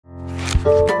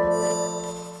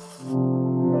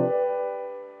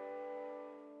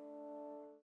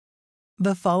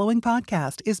The following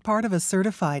podcast is part of a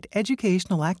certified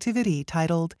educational activity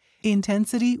titled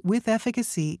Intensity with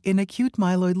Efficacy in Acute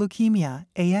Myeloid Leukemia,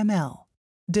 AML,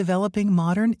 developing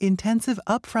modern intensive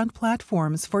upfront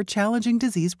platforms for challenging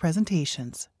disease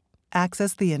presentations.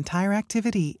 Access the entire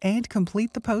activity and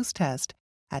complete the post-test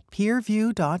at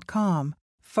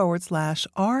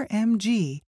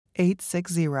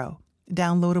peerview.com/RMG860.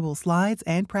 Downloadable slides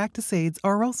and practice aids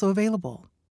are also available.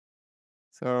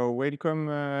 So welcome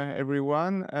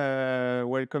everyone.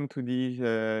 Welcome to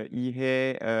the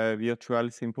EHE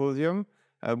virtual symposium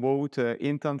about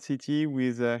intensity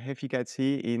with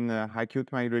efficacy in acute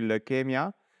myeloid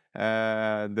leukemia.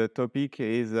 The topic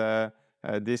is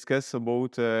discuss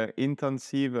about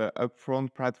intensive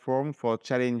upfront platform for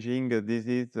challenging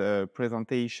disease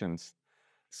presentations.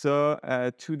 So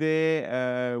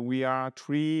today we are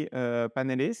three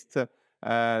panelists.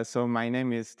 So my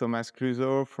name is Thomas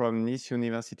Cluzeau from Nice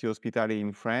University Hospital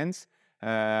in France.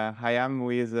 I am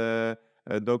with Dr.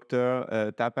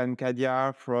 Tapan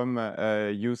Kadia from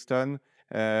Houston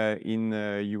in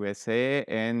USA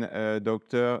and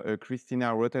Dr.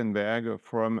 Christina Rothenberg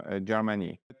from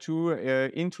Germany. To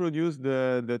introduce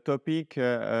the topic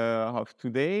of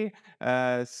today,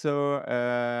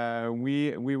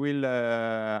 we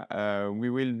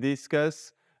will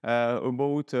discuss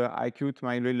about acute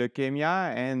myeloid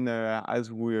leukemia, and as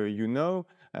you know,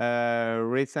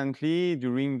 recently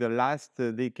during the last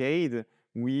decade,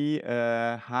 we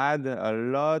had a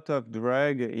lot of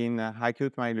drug in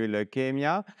acute myeloid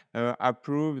leukemia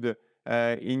approved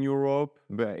in Europe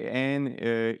and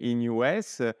in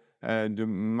US. The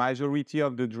majority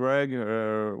of the drug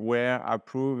were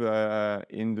approved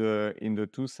in the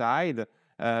two sides,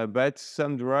 but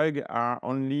some drugs are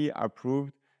only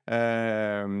approved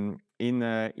in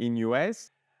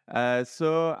US.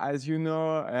 So as you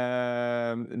know,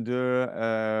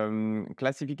 the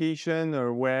classification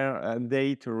were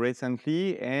updated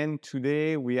recently, and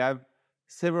today we have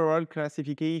several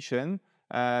classifications.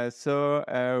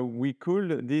 We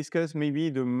could discuss maybe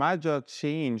the major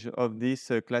change of this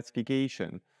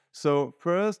classification. So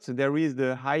first, there is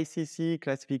the ICC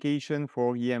classification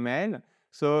for EML.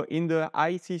 So in the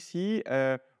ICC,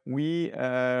 we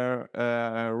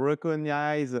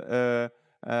recognize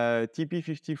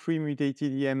TP53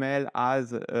 mutated EML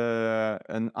as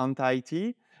an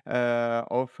entity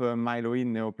of myeloid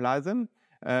neoplasm.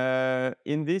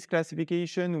 In this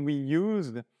classification, we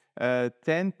used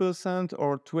 10%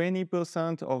 or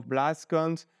 20% of blast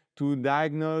counts to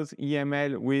diagnose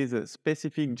EML with a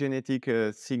specific genetic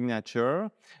signature.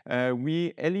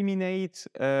 We eliminate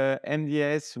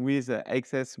MDS with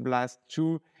excess blast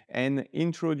 2 and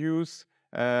introduce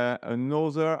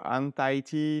another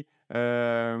entity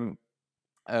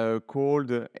called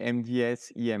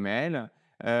MDS EML.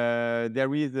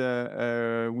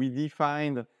 We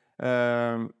defined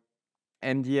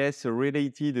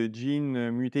MDS-related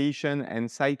gene mutation and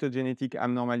cytogenetic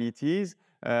abnormalities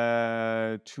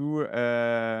to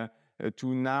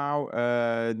now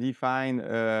define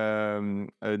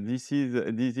a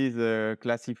disease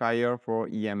classifier for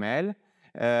EML.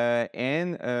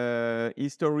 And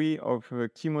history of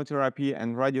chemotherapy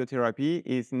and radiotherapy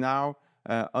is now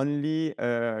only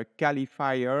a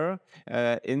qualifier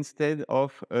instead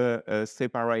of a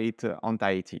separate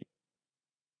entity.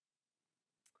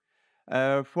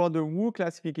 For the WHO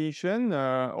classification,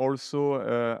 also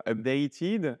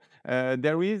updated,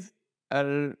 there is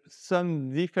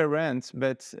some difference,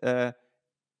 but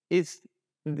it's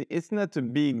not a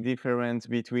big difference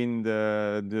between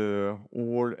the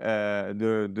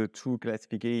two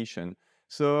classification.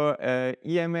 So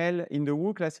EML in the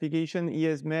WHO classification,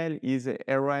 EML is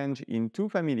arranged in two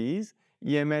families: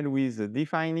 EML with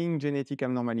defining genetic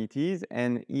abnormalities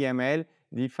and EML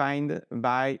defined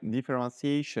by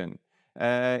differentiation.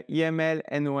 EML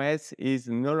NOS is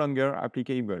no longer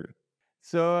applicable.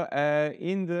 So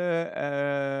in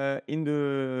the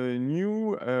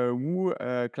new WHO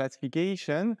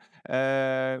classification,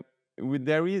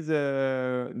 there is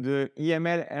the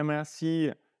EML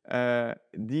MRC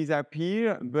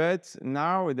disappear, but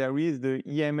now there is the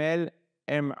EML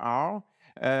MR.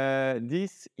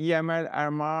 This EML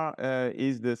MR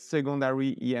is the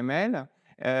secondary EML,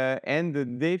 and the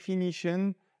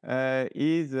definition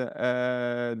is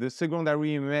the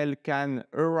secondary EML can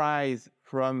arise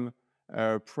from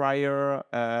prior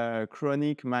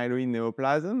chronic myeloid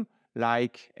neoplasm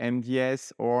like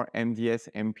MDS or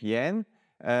MDS-MPN.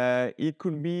 It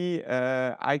could be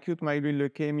acute myeloid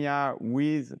leukemia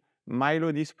with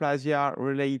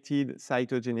myelodysplasia-related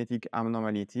cytogenetic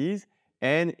abnormalities,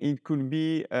 and it could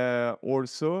be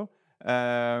also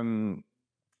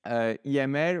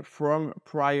AML from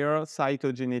prior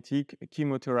cytogenetic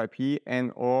chemotherapy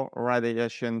and or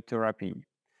radiation therapy.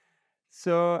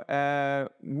 So today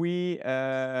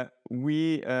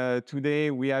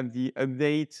we have the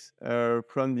update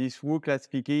from this WHO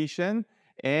classification,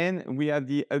 and we have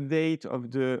the update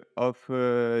of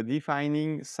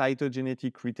defining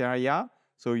cytogenetic criteria.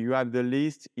 So you have the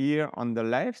list here on the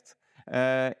left,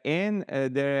 and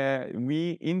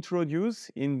we introduce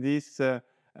in this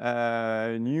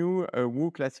new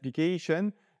WHO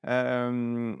classification a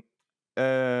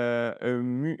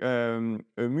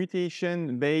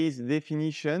mutation-based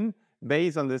definition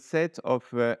based on the set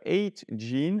of 8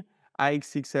 genes: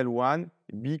 AX6L1,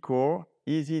 BCOR,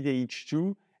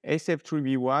 EZDH2,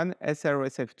 SF3B1,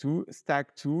 SRSF2,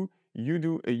 STAC2,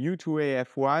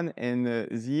 U2AF1, and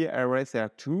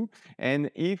ZRSR2.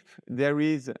 And if there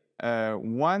is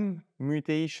one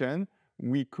mutation,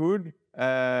 we could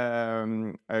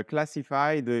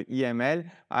classify the EML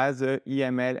as a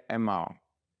EML-MR.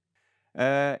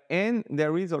 And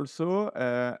there is also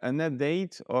an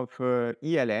update of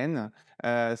ELN,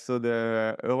 so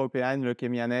the European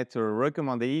Leukemia Net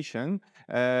recommendation,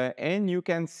 and you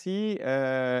can see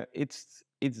it's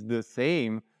the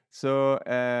same. So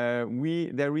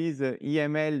there is a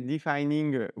EML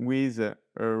defining with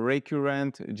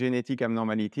recurrent genetic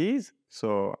abnormalities,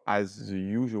 so as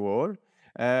usual.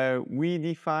 We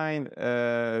define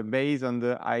based on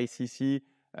the ICC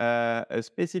a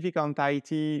specific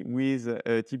entity with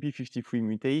a TP53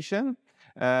 mutation.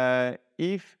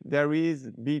 If there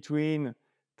is between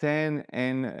 10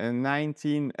 and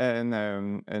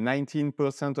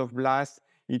 19% of blasts,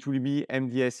 it will be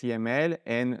MDS-EML,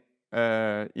 and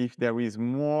if there is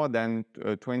more than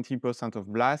 20%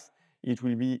 of blasts, it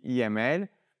will be EML.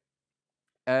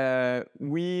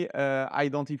 We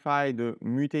identify the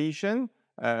mutation,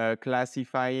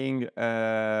 classifying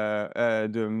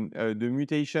the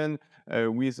mutation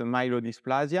with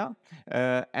myelodysplasia,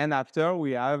 and after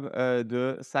we have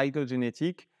the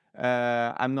cytogenetic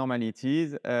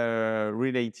abnormalities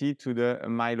related to the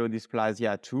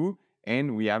myelodysplasia 2,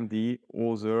 and we have the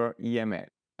other EML.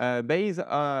 Based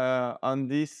on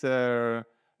this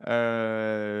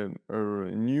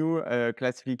new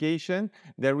classification,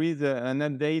 there is an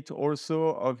update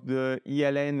also of the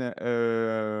ELN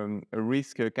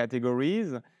risk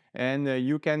categories. And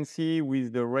you can see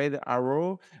with the red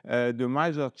arrow the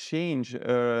major change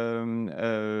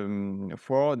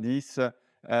for this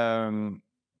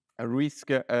risk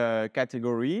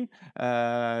category.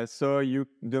 So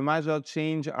the major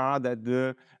change are that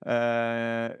the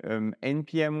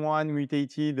NPM1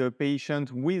 mutated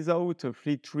patient without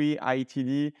FLT3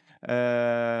 ITD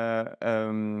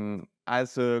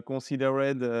as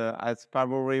considered as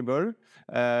favorable.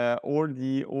 All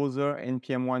the other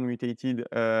NPM1 mutated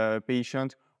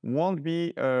patients won't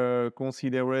be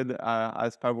considered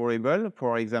as favorable,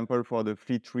 for example, for the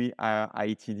FLT3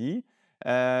 ITD.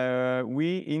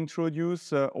 We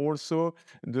introduce also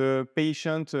the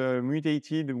patient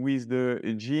mutated with the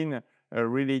gene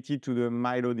related to the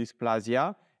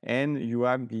myelodysplasia, and you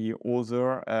have the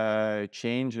other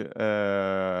change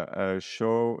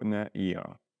shown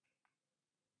here.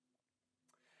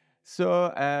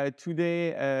 So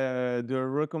today the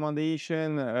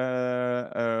recommendation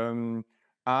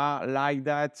are like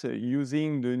that,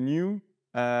 using the new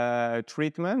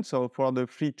treatment. So for the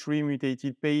FLT3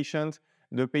 mutated patient,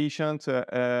 the patient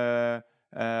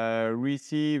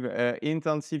receive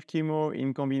intensive chemo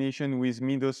in combination with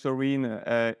midostaurin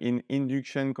in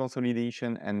induction,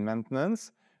 consolidation, and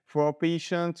maintenance. For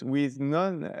patients with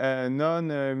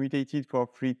non-mutated for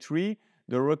FLT3,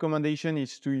 the recommendation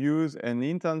is to use an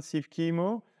intensive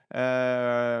chemo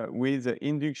with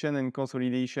induction and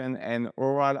consolidation and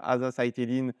oral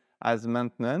azacitidine as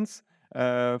maintenance.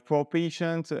 For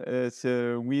patients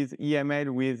with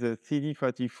EML with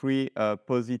CD33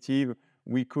 positive,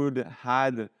 we could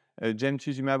add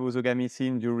gemtuzumab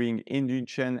ozogamicin during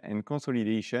induction and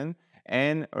consolidation.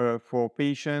 And for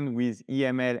patients with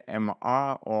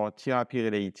EML-MR or therapy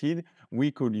related,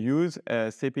 we could use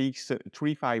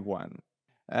CPX-351.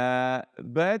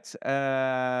 But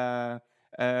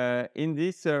in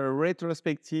this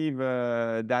retrospective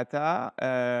data,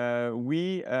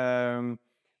 we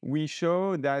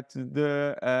show that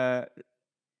the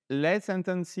less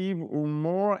intensive or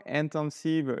more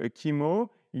intensive chemo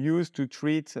used to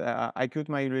treat acute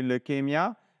myeloid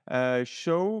leukemia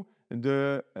show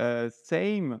the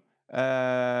same,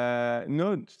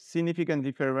 no significant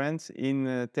difference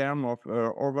in terms of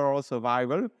overall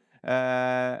survival,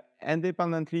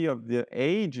 independently of the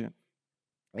age,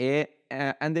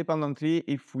 independently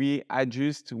if we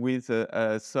adjust with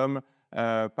some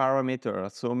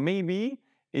parameters. So maybe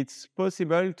it's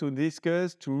possible to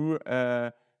discuss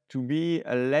to be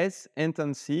less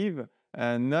intensive,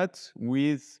 not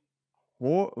with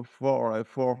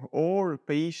for all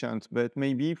patients, but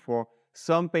maybe for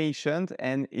some patients,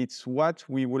 and it's what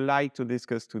we would like to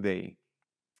discuss today.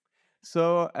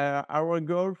 So our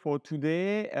goal for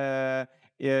today,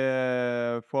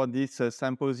 for this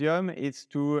symposium, is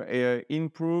to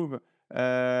improve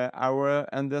our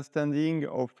understanding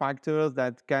of factors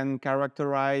that can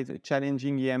characterize a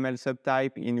challenging AML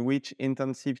subtype in which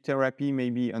intensive therapy may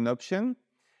be an option,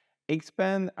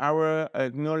 expand our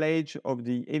knowledge of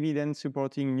the evidence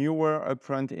supporting newer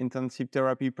upfront intensive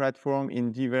therapy platform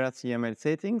in diverse AML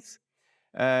settings,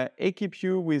 equip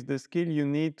you with the skill you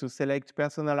need to select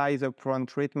personalized upfront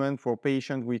treatment for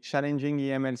patients with challenging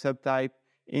AML subtype,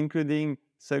 including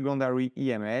secondary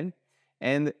AML,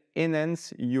 and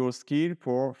enhance your skill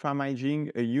for managing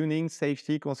a unique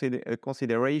safety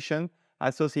consideration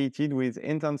associated with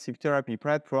intensive therapy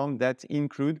platform that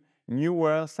include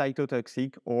newer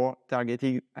cytotoxic or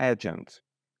targeted agents.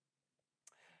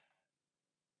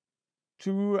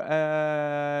 To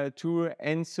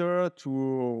answer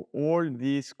to all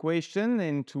these questions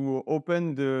and to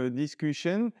open the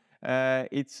discussion,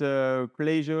 it's a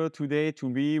pleasure today to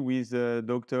be with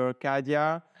Dr.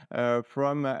 Kadia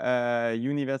from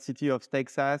University of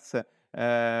Texas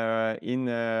in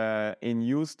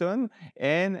Houston,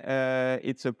 and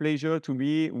it's a pleasure to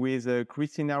be with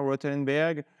Christina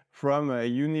Rothenberg from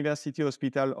University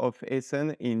Hospital of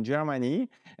Essen in Germany.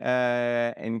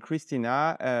 And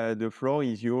Christina, the floor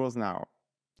is yours now.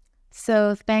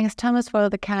 So thanks, Thomas, for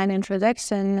the kind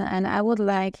introduction. And I would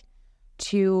like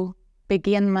to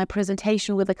begin my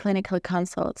presentation with a clinical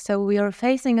consult. So we are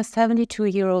facing a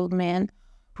 72-year-old man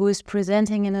who is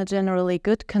presenting in a generally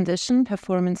good condition,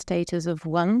 performance status of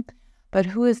 1, but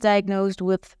who is diagnosed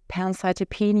with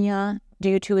pancytopenia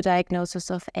due to a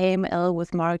diagnosis of AML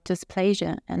with marked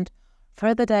dysplasia, and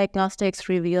further diagnostics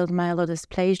revealed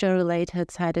myelodysplasia-related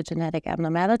cytogenetic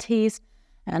abnormalities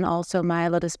and also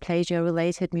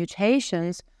myelodysplasia-related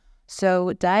mutations.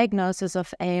 So diagnosis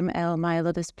of AML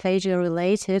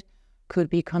myelodysplasia-related could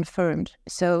be confirmed.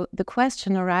 So the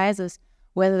question arises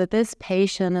whether this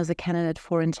patient is a candidate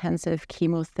for intensive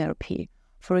chemotherapy,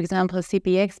 for example, a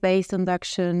CPX-based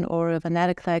induction or a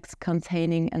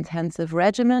venetoclax-containing intensive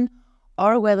regimen,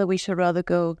 or whether we should rather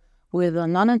go with a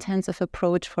non-intensive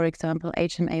approach, for example,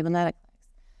 HMA venetoclax.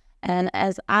 And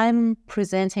as I'm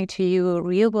presenting to you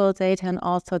real-world data and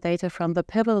also data from the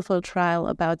pivotal trial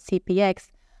about CPX,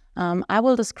 I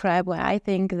will describe why I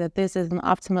think that this is an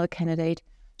optimal candidate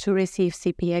to receive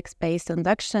CPX-based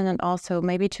induction and also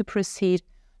maybe to proceed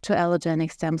to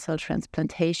allogenic stem cell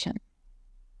transplantation.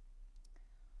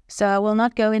 So I will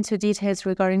not go into details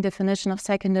regarding definition of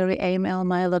secondary AML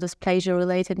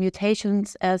myelodysplasia-related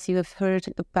mutations, as you have heard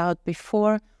about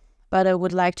before, but I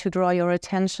would like to draw your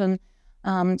attention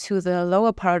to the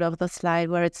lower part of the slide,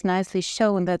 where it's nicely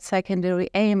shown that secondary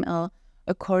AML,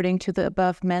 according to the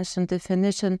above-mentioned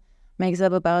definition, makes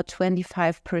up about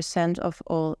 25% of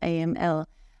all AML.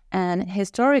 And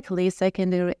historically,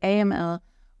 secondary AML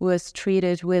was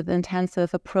treated with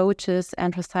intensive approaches,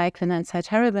 anthracycline and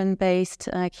cytarabine-based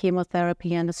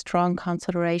chemotherapy, and a strong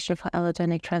consideration for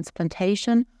allogenic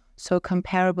transplantation, so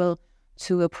comparable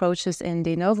to approaches in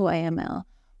de novo AML.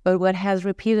 But what has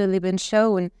repeatedly been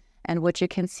shown, and what you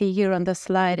can see here on the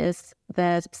slide, is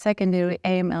that secondary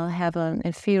AML have an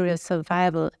inferior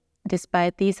survival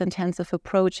despite these intensive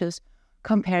approaches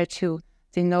compared to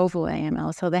de novo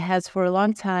AML. So there has for a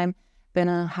long time been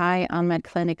a high unmet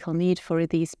clinical need for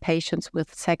these patients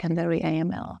with secondary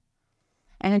AML.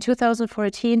 And in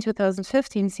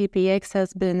 2014-2015, CPX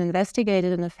has been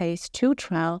investigated in a phase 2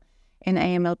 trial in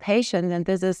AML patients, and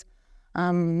this is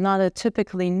not a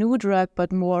typically new drug,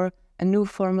 but more a new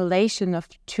formulation of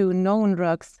 2 known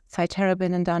drugs,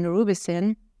 cytarabine and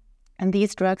daunorubicin. And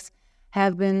these drugs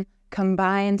have been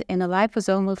combined in a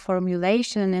liposomal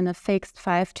formulation in a fixed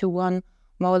 5:1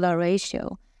 molar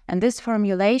ratio. And this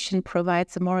formulation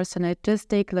provides a more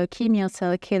synergistic leukemia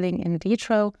cell killing in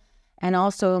vitro and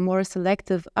also a more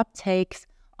selective uptake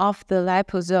of the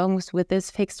liposomes with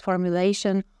this fixed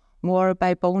formulation, more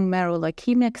by bone marrow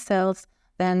leukemic cells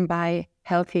than by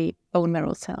healthy bone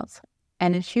marrow cells.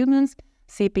 And in humans,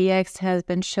 CPX has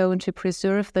been shown to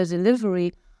preserve the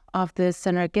delivery of the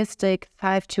synergistic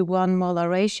 5:1 molar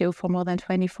ratio for more than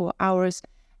 24 hours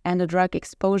and a drug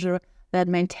exposure that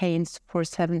maintains for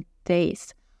 7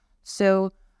 days.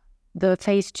 So the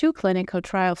phase 2 clinical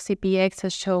trial of CPX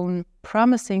has shown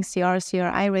promising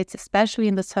CR/CRi rates, especially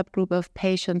in the subgroup of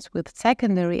patients with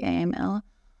secondary AML.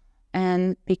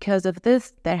 And because of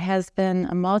this, there has been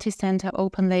a multi-center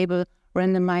open-label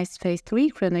randomized phase 3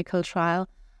 clinical trial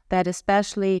that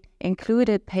especially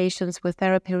included patients with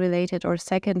therapy-related or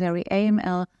secondary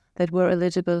AML that were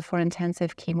eligible for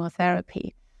intensive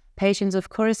chemotherapy. Patients, of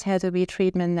course, had to be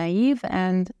treatment naive,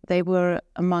 and they were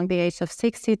among the age of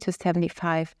 60 to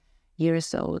 75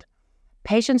 years old.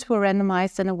 Patients were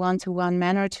randomized in a one-to-one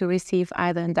manner to receive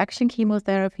either induction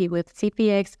chemotherapy with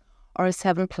CPX or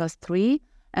 7+3,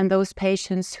 and those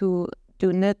patients who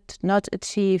do not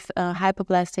achieve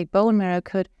hypoplastic bone marrow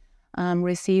could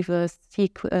receive a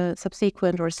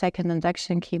subsequent or second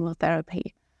induction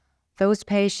chemotherapy. Those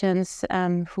patients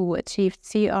who achieved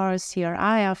CR,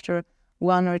 CRI after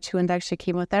 1 or 2 induction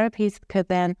chemotherapies could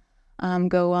then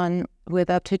go on with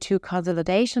up to 2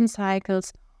 consolidation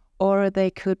cycles, or they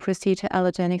could proceed to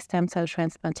allogeneic stem cell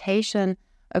transplantation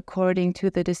according to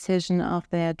the decision of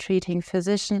their treating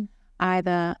physician,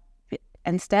 either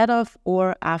instead of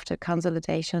or after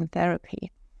consolidation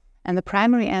therapy. And the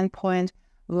primary endpoint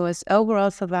was overall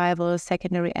survival.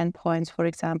 Secondary endpoints, for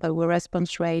example, were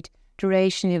response rate,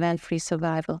 duration, event-free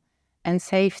survival, and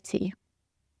safety.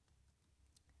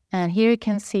 And here you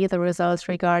can see the results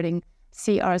regarding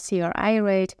CR/CRI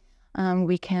rate.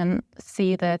 We can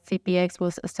see that CPX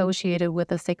was associated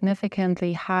with a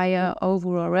significantly higher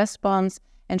overall response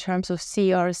in terms of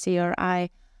CR/CRI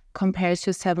compared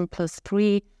to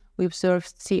 7+3. We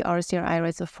observed CR/CRI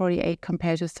rates of 48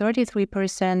 compared to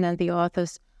 33%, and the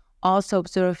authors also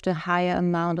observed a higher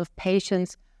amount of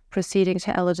patients proceeding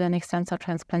to allogeneic stem cell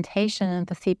transplantation in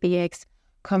the CPX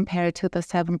compared to the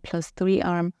 7+3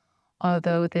 arm,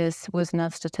 although this was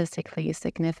not statistically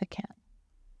significant.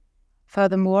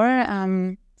 Furthermore,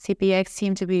 CPX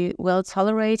seemed to be well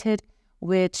tolerated,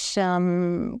 which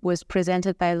was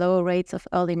presented by lower rates of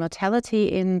early mortality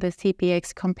in the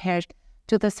CPX compared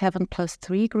to the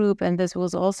 7+3 group, and this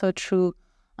was also true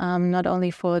not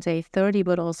only for day 30,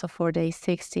 but also for day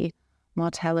 60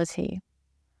 mortality.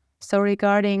 So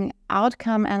regarding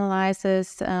outcome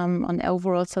analysis on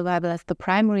overall survival as the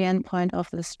primary endpoint of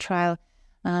this trial,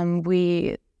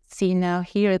 we see now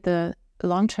here the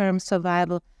long-term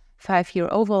survival, 5-year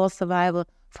overall survival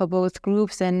for both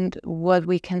groups, and what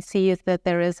we can see is that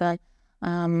there is an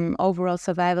overall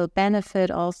survival benefit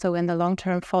also in the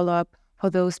long-term follow-up for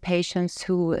those patients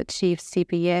who achieved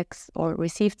CPX or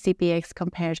received CPX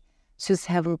compared to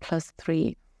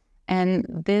 7+3. And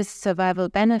this survival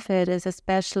benefit is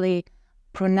especially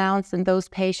pronounced in those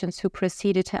patients who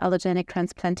proceeded to allogeneic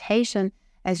transplantation.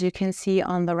 As you can see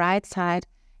on the right side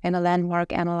in a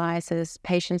landmark analysis,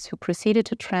 patients who proceeded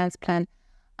to transplant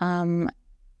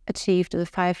achieved a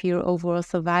 5-year overall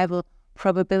survival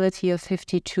probability of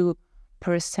 52%.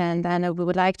 And we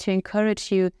would like to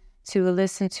encourage you to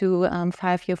listen to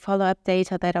 5-year follow-up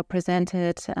data that are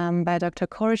presented by Dr.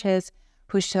 Cortes,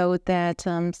 who showed that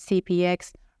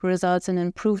CPX results in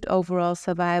improved overall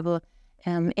survival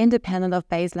independent of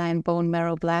baseline bone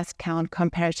marrow blast count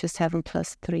compared to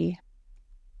 7+3.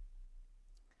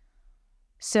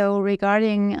 So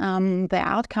regarding the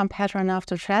outcome pattern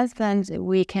after transplant,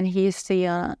 we can here see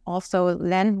also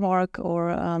landmark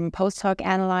or post-hoc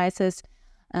analysis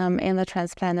in the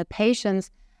transplanted patients.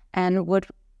 And what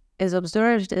is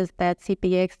observed is that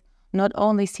CPX not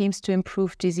only seems to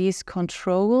improve disease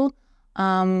control,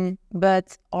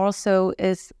 but also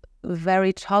is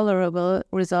very tolerable,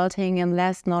 resulting in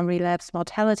less non-relapse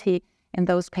mortality in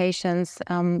those patients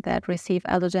that receive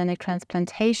allogeneic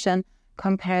transplantation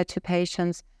compared to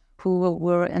patients who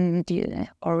were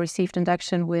or received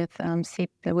induction with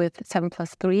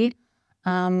 7+3.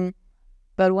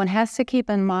 But one has to keep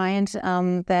in mind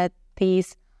that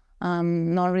these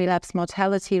non-relapse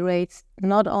mortality rates,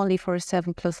 not only for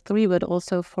 7+3, but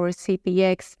also for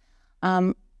CPX,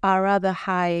 are rather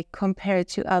high compared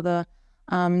to other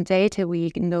data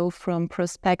we know from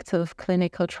prospective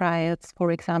clinical trials,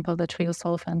 for example, the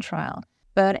treosulfan trial.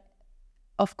 But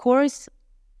of course,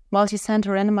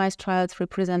 multi-center randomized trials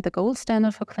represent the gold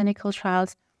standard for clinical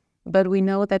trials, but we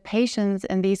know that patients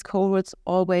in these cohorts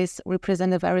always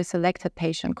represent a very selected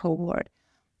patient cohort.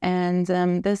 And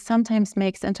this sometimes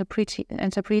makes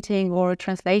interpreting or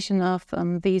translation of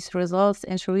these results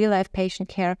into real-life patient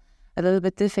care a little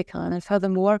bit difficult. And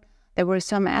furthermore, there were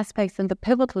some aspects in the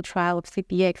pivotal trial of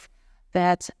CPX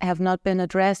that have not been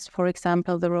addressed, for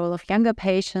example, the role of younger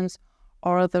patients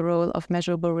or the role of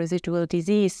measurable residual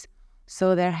disease.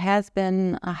 So there has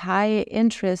been a high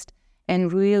interest in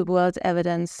real-world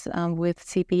evidence with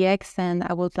CPX, and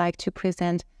I would like to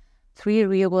present 3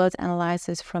 real-world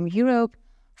analyses from Europe,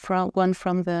 one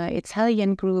from the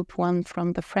Italian group, one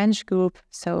from the French group,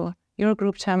 so your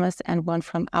group, Thomas, and one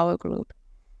from our group.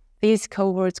 These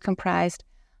cohorts comprised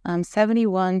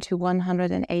 71 to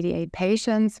 188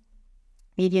 patients,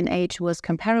 Median age was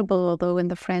comparable, although in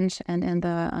the French and in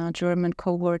the German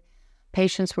cohort,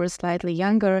 patients were slightly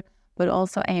younger, but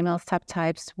also AML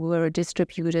subtypes were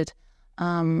distributed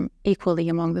equally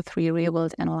among the 3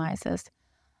 real-world analyses.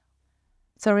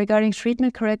 So regarding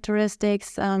treatment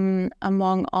characteristics,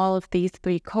 among all of these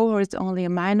 3 cohorts, only a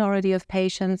minority of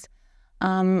patients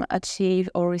achieved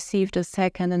or received a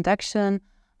second induction.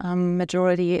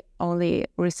 Majority only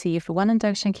received 1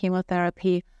 induction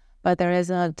chemotherapy, but there is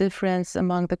a difference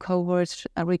among the cohorts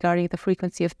regarding the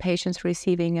frequency of patients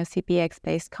receiving a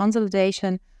CPX-based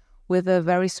consolidation, with a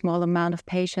very small amount of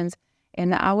patients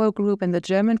in our group in the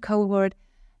German cohort.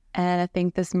 And I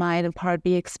think this might in part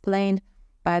be explained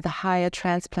by the higher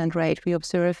transplant rate we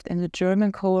observed in the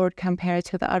German cohort compared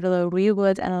to the other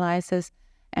real-world analysis,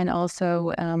 and also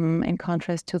in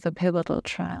contrast to the pivotal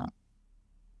trial.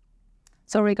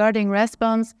 So regarding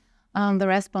response, the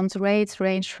response rates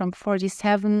ranged from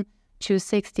 47 to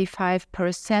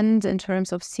 65% in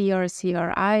terms of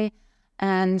CR/CRi,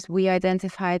 and we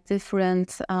identified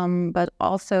different, but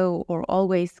also or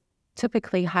always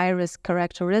typically high-risk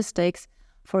characteristics.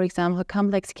 For example,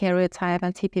 complex karyotype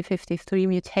and TP53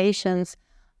 mutations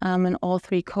in all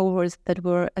 3 cohorts that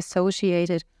were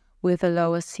associated with a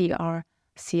lower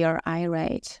CR/CRi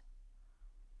rate.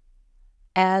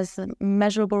 As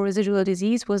measurable residual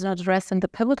disease was not addressed in the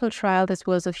pivotal trial, this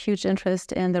was of huge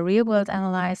interest in the real-world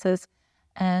analysis.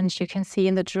 And you can see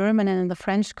in the German and in the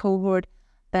French cohort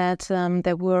that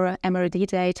there were MRD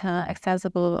data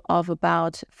accessible of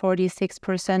about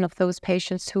 46% of those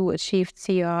patients who achieved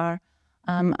CR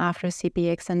after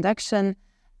CPX induction,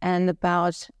 and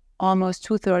about almost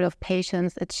 2/3 of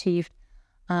patients achieved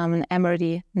an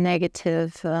MRD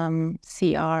negative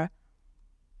CR.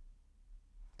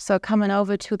 So coming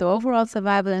over to the overall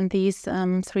survival in these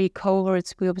 3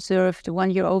 cohorts, we observed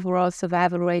 1-year overall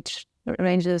survival rate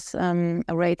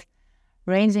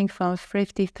ranging from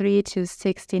 53 to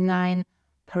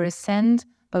 69%,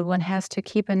 but one has to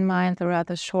keep in mind the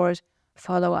rather short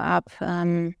follow-up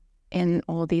in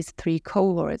all these 3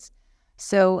 cohorts.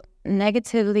 So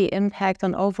negatively impact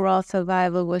on overall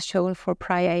survival was shown for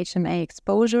prior HMA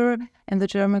exposure in the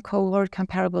German cohort,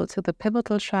 comparable to the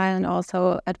pivotal trial, and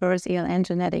also adverse ELN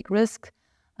genetic risk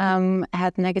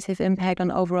had negative impact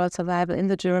on overall survival in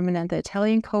the German and the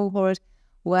Italian cohort,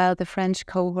 while the French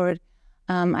cohort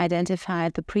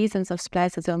identified the presence of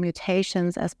spliceosome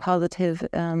mutations as positive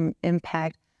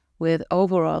impact with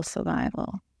overall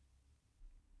survival.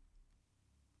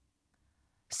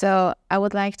 So I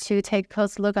would like to take a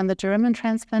close look on the German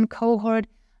transplant cohort.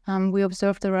 We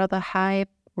observed a rather high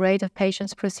rate of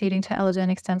patients proceeding to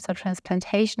allogeneic stem cell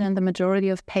transplantation, and the majority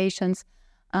of patients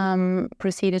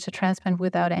proceeded to transplant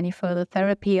without any further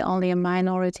therapy. Only a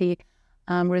minority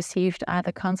received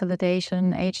either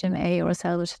consolidation, HMA, or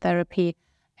salvage therapy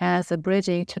as a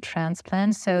bridging to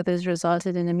transplant. So this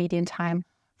resulted in a median time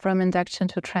from induction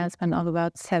to transplant of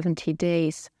about 70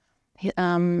 days.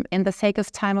 In the sake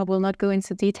of time, I will not go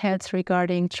into details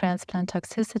regarding transplant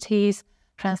toxicities,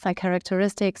 transplant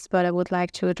characteristics, but I would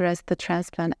like to address the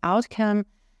transplant outcome.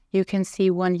 You can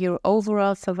see 1-year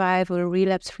overall survival,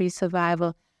 relapse-free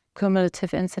survival,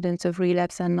 cumulative incidence of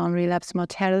relapse and non-relapse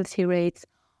mortality rates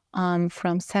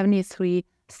from 73,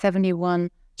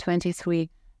 71, 23,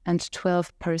 and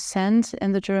 12%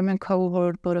 in the German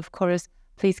cohort. But of course,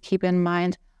 please keep in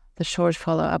mind the short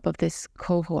follow-up of this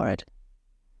cohort.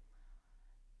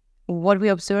 What we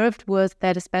observed was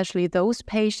that especially those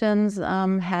patients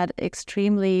had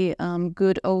extremely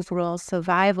good overall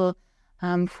survival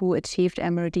who achieved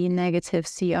MRD negative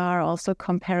CR, also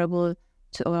comparable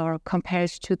to or compared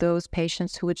to those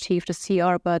patients who achieved a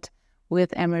CR but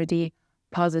with MRD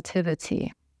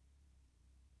positivity.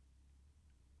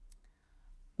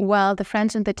 While the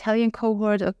French and the Italian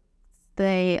cohort,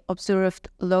 they observed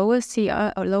lower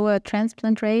CR or lower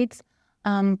transplant rates,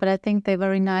 but I think they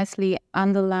very nicely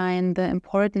underline the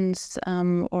importance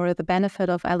or the benefit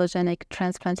of allogenic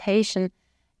transplantation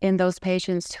in those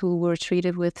patients who were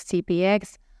treated with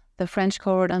CPX. The French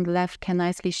cohort on the left can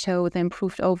nicely show the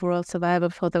improved overall survival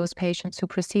for those patients who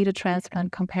proceeded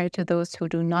transplant compared to those who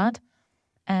do not.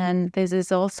 And this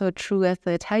is also true as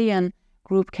the Italian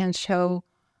group can show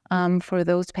for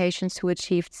those patients who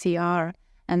achieved CR.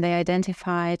 And they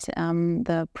identified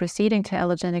the proceeding to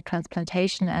allogenic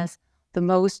transplantation as the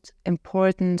most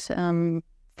important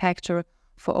factor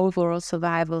for overall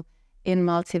survival in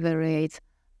multivariate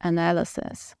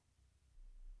analysis.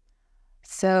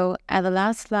 So at the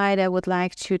last slide, I would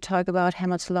like to talk about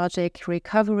hematologic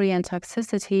recovery and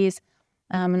toxicities.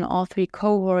 In all 3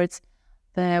 cohorts,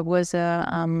 there was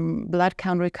a blood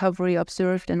count recovery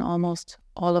observed in almost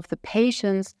all of the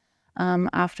patients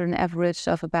after an average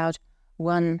of about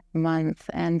 1 month.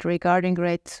 And regarding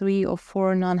grade 3 or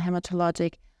 4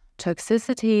 non-hematologic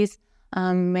toxicities,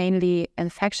 mainly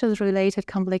infectious-related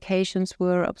complications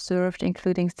were observed,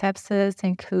 including sepsis,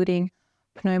 including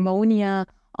pneumonia,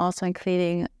 also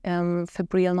including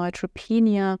febrile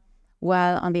neutropenia,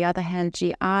 while on the other hand,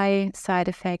 GI side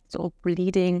effects or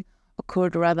bleeding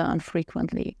occurred rather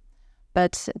infrequently.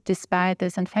 But despite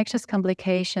these infectious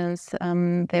complications,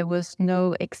 there was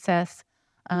no excess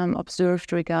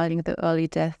observed regarding the early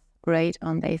death rate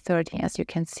on day 30, as you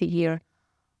can see here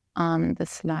on the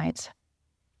slide.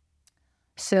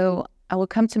 So I will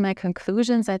come to my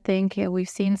conclusions. I think we've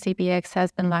seen CPX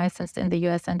has been licensed in the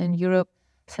US and in Europe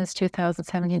since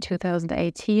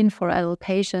 2017-2018 for adult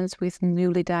patients with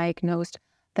newly diagnosed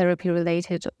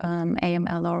therapy-related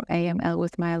AML or AML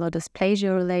with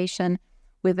myelodysplasia relation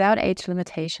without age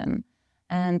limitation.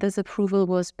 And this approval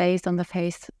was based on the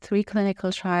phase 3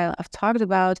 clinical trial I've talked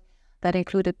about that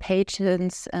included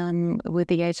patients with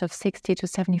the age of 60 to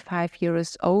 75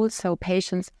 years old, so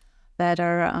patients that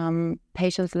are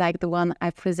patients like the one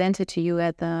I presented to you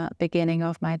at the beginning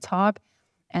of my talk.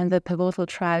 And the pivotal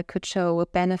trial could show a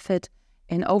benefit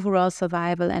in overall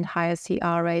survival and higher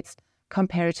CR rates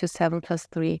compared to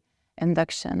 7+3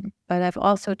 induction. But I've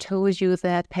also told you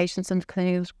that patients in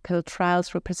clinical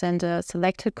trials represent a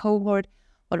selected cohort,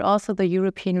 but also the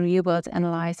European real-world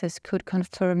analysis could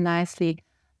confirm nicely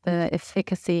the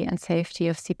efficacy and safety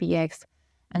of CPX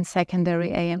and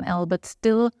secondary AML. But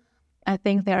still, I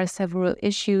think there are several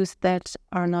issues that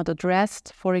are not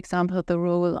addressed. For example, the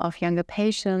role of younger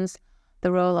patients,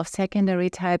 the role of secondary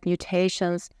type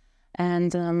mutations,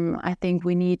 and I think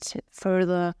we need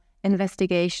further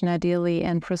investigation, ideally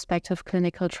in prospective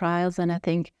clinical trials. And I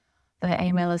think the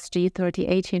AMLSG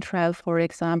 3018 trial, for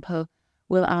example,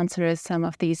 will answer some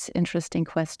of these interesting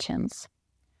questions.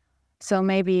 So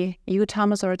maybe you,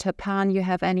 Thomas or Tapan, you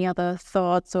have any other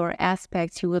thoughts or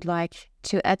aspects you would like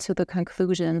to add to the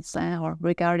conclusions or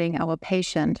regarding our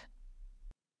patient?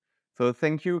 So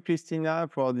thank you, Christina,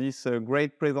 for this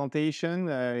great presentation.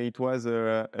 It was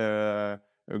a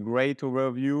great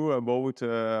overview about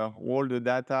all the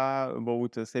data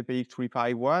about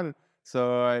CPX-351.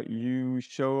 So you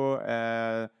show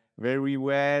very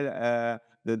well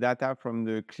the data from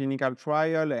the clinical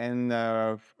trial, and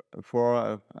I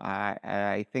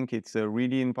think it's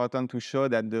really important to show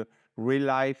that the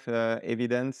real-life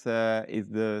evidence is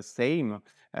the same.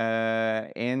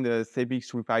 And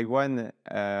CPX-351,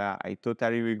 I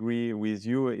totally agree with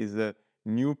you, is a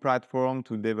new platform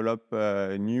to develop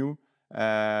new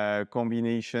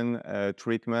combination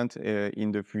treatment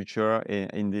in the future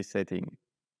in this setting.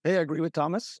 Hey, I agree with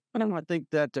Thomas. And I think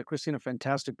that, Christina,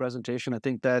 fantastic presentation. I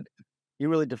think that you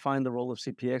really defined the role of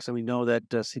CPX, and we know that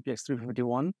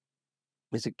CPX-351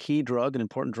 is a key drug, an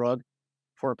important drug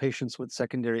for patients with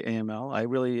secondary AML. I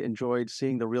really enjoyed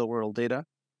seeing the real-world data,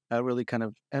 really kind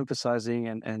of emphasizing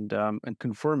and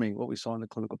confirming what we saw in the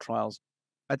clinical trials.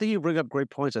 I think you bring up great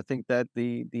points. I think that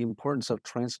the importance of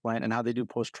transplant and how they do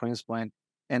post-transplant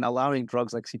and allowing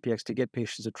drugs like CPX to get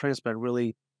patients a transplant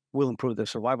really will improve their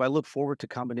survival. I look forward to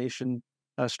combination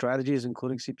strategies,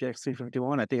 including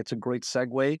CPX-351. I think it's a great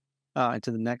segue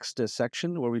into the next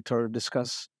section where we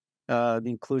discuss the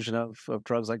inclusion of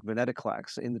drugs like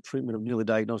venetoclax in the treatment of newly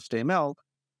diagnosed AML,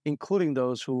 including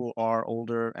those who are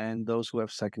older and those who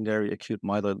have secondary acute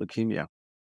myeloid leukemia.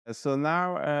 So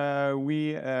now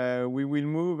we will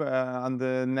move on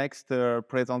the next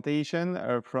presentation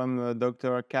from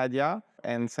Dr. Kadia.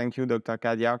 And thank you, Dr.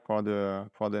 Kadia,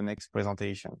 for the next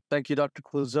presentation. Thank you, Dr.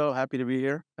 Cluzeau. Happy to be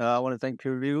here. I want to thank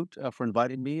Peer Reviewed for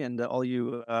inviting me, and all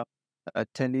you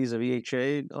attendees of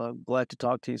EHA. Glad to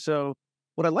talk to you. So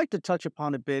what I'd like to touch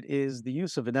upon a bit is the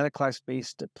use of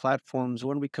venetoclax-based platforms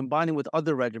when we combine it with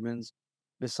other regimens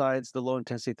besides the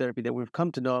low-intensity therapy that we've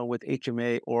come to know with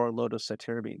HMA or low-dose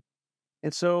cytarabine.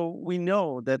 And so we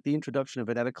know that the introduction of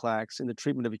venetoclax in the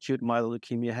treatment of acute myeloid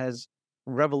leukemia has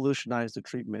revolutionized the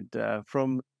treatment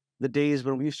from the days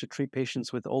when we used to treat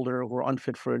patients with older who are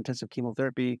unfit for intensive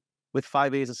chemotherapy with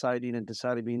 5-azacitidine and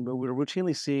decitabine, but we were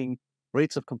routinely seeing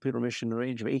rates of complete remission in the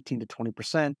range of 18 to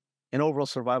 20% and overall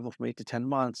survival from 8 to 10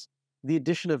 months. The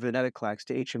addition of venetoclax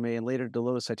to HMA and later to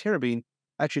low-dose cytarabine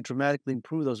actually dramatically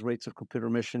improved those rates of complete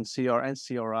remission, CR and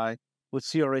CRI, with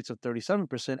CR rates of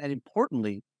 37%, and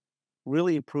importantly,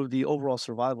 really improved the overall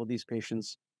survival of these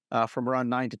patients from around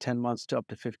 9 to 10 months to up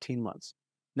to 15 months.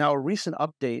 Now, a recent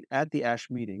update at the ASH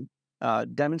meeting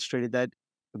demonstrated that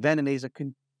ven and aza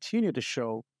continue to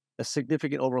show a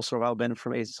significant overall survival benefit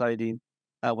from azacitidine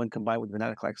when combined with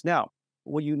venetoclax. Now,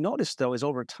 what you notice, though, is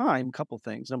over time, a couple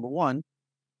things. Number one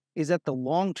is that the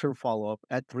long-term follow-up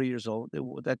at 3 years old,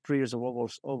 that 3 years of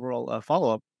overall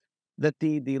follow-up, that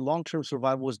the long-term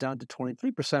survival was down to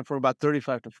 23% from about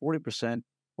 35 to 40%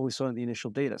 what we saw in the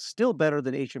initial data, still better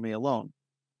than HMA alone.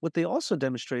 What they also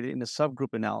demonstrated in the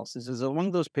subgroup analysis is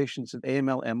among those patients with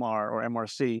AML, MR, or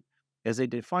MRC, as they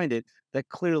defined it, that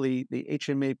clearly the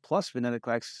HMA plus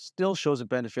venetoclax still shows a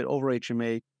benefit over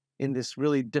HMA in this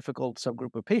really difficult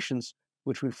subgroup of patients,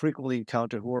 which we frequently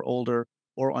encounter who are older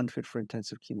or unfit for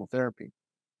intensive chemotherapy.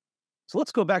 So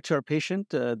let's go back to our patient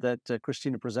that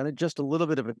Christina presented. Just a little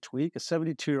bit of a tweak, a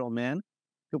 72-year-old man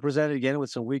who presented again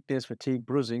with some weakness, fatigue,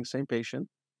 bruising, same patient.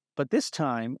 But this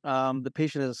time, the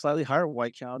patient has a slightly higher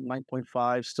white count,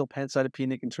 9.5, still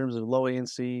pancytopenic in terms of low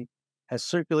ANC, has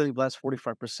circulating blast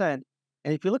 45%.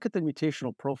 And if you look at the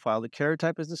mutational profile, the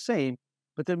karyotype is the same,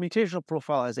 but the mutational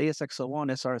profile has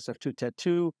ASXL1, SRSF2,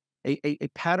 TET2, a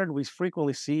pattern we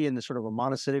frequently see in the sort of a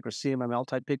monocytic or CMML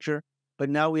type picture. But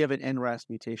now we have an NRAS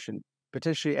mutation,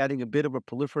 potentially adding a bit of a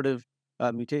proliferative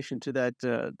mutation to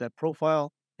that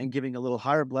profile and giving a little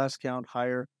higher blast count,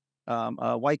 higher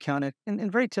white count,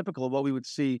 and very typical of what we would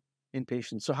see in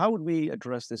patients. So how would we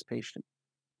address this patient?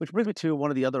 Which brings me to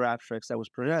one of the other abstracts that was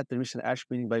presented at the recent ASH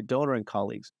meeting by Donor and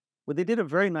colleagues, where they did a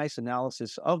very nice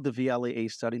analysis of the VLA-A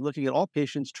study, looking at all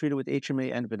patients treated with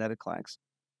HMA and venetoclax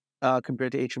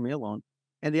compared to HMA alone.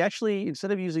 And they actually,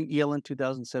 instead of using ELN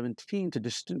 2017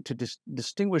 to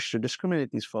distinguish or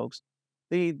discriminate these folks,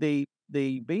 they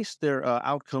based their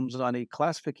outcomes on a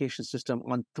classification system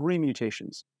on 3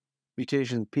 mutations: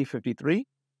 mutation P53,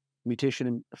 mutation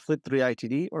in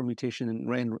FLT3-ITD, or mutation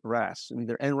in RAS,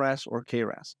 either NRAS or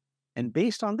KRAS. And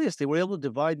based on this, they were able to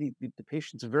divide the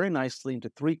patients very nicely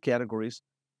into 3 categories: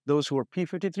 those who were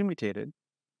P53 mutated,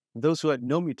 those who had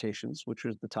no mutations, which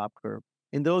is the top curve,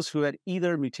 and those who had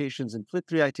either mutations in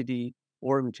FLT3-ITD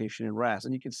or a mutation in RAS.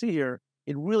 And you can see here,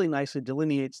 it really nicely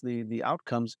delineates the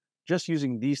outcomes just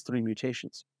using these 3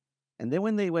 mutations. And then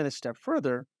when they went a step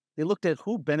further, they looked at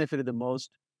who benefited the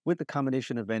most with the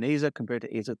combination of Ven/Aza compared to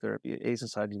azacitidine,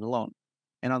 azacitidine alone.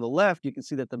 And on the left, you can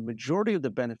see that the majority of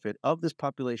the benefit of this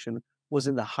population was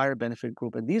in the higher benefit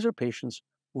group. And these are patients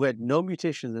who had no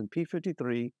mutations in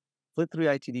P53,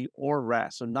 FLT3-ITD, or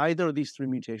RAS. So neither of these 3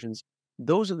 mutations.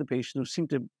 Those are the patients who seem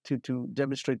to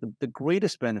demonstrate the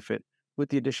greatest benefit with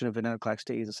the addition of venetoclax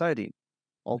to azacitidine.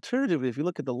 Alternatively, if you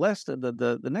look at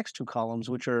the next 2 columns,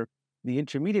 which are the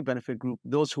intermediate benefit group,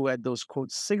 those who had those,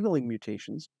 quote, signaling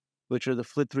mutations, which are the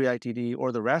FLT3-ITD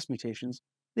or the RAS mutations,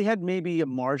 they had maybe a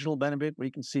marginal benefit where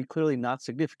you can see clearly not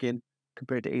significant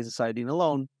compared to azacitidine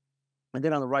alone. And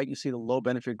then on the right, you see the low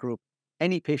benefit group.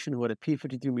 Any patient who had a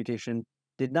P53 mutation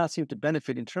did not seem to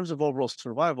benefit in terms of overall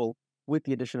survival with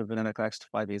the addition of venetoclax to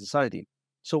 5-azacitidine.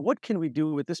 So what can we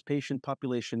do with this patient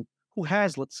population who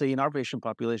has, let's say in our patient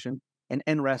population, an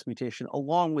NRAS mutation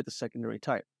along with the secondary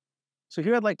type? So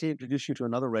here I'd like to introduce you to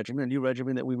another regimen, a new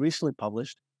regimen that we recently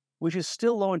published, which is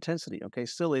still low intensity, okay?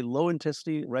 Still a low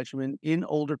intensity regimen in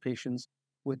older patients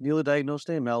with newly diagnosed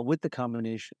AML with the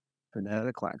combination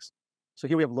venetoclax. So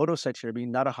here we have low dose cytarabine,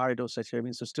 not a higher dose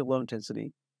cytarabine, so still low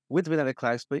intensity with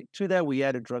venetoclax. But to that, we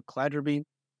added drug cladribine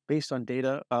based on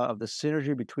data of the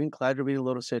synergy between cladribine and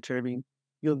low dose cytarabine.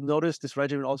 You'll notice this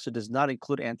regimen also does not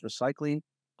include anthracycline,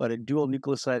 but a dual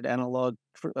nucleoside analog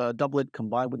doublet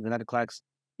combined with venetoclax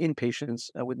in patients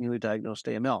with newly diagnosed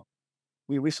AML.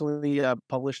 We recently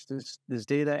published this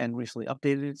data and recently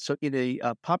updated it. So in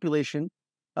a population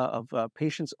of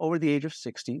patients over the age of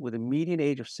 60 with a median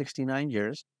age of 69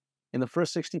 years, in the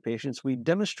first 60 patients, we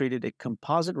demonstrated a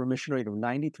composite remission rate of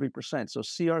 93%. So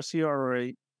CR/CR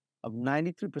rate of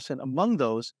 93%. Among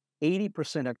those,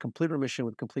 80% had complete remission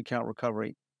with complete count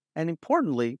recovery. And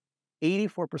importantly,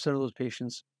 84% of those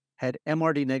patients had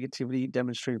MRD negativity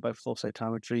demonstrated by flow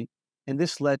cytometry. And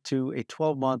this led to a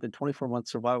 12-month and 24-month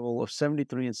survival of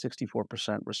 73 and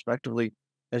 64%, respectively,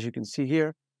 as you can see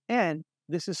here. And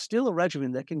this is still a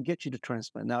regimen that can get you to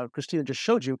transplant. Now, Christina just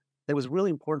showed you that was really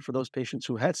important for those patients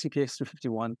who had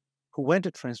CPX351, who went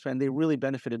to transplant. They really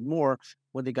benefited more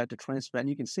when they got to transplant. And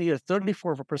you can see here,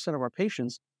 34% of our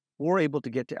patients were able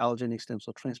to get to allogeneic stem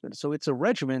cell transplant. So it's a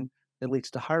regimen that leads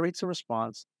to high rates of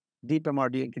response, deep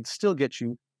MRD, and can still get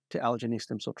you to allogeneic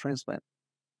stem cell transplant.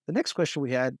 The next question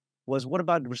we had was, what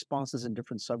about responses in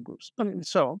different subgroups?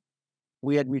 So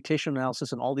we had mutation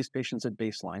analysis in all these patients at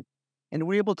baseline, and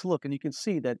we were able to look, and you can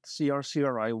see that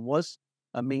CR/CRi was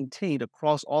maintained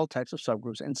across all types of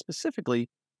subgroups. And specifically,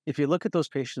 if you look at those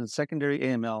patients in secondary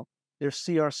AML, their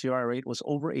CR/CRi rate was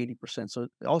over 80%. So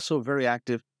also very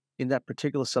active in that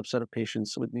particular subset of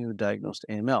patients with newly diagnosed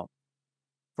AML.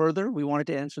 Further, we wanted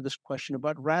to answer this question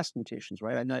about RAS mutations,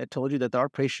 right? I told you that our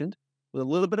patient with a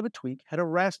little bit of a tweak had a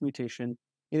RAS mutation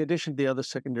in addition to the other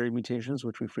secondary mutations,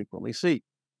 which we frequently see.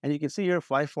 And you can see here,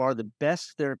 by far, the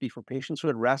best therapy for patients who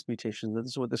had RAS mutations, this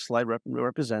is what this slide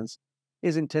represents,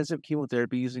 is intensive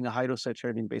chemotherapy using a high-dose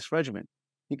cytarabine-based regimen.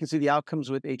 You can see the outcomes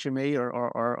with HMA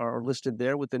are listed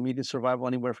there, with the median survival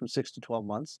anywhere from 6 to 12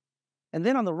 months. And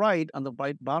then on the right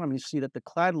bottom, you see that the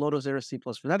clad low-dose Ara-C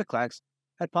plus venetoclax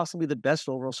had possibly the best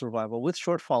overall survival with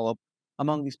short follow-up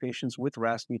among these patients with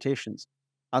RAS mutations.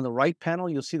 On the right panel,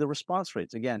 you'll see the response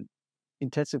rates. Again,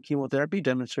 intensive chemotherapy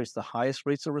demonstrates the highest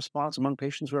rates of response among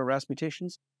patients who have RAS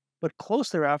mutations, but close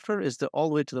thereafter is all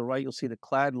the way to the right, you'll see the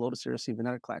clad low-dose Ara-C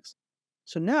venetoclax.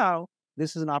 So now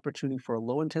this is an opportunity for a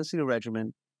low-intensity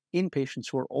regimen in patients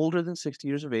who are older than 60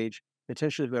 years of age,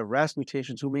 potentially who have RAS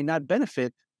mutations, who may not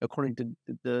benefit, according to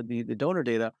the donor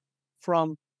data,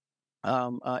 from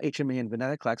HMA and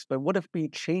venetoclax. But what if we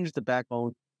change the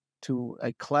backbone to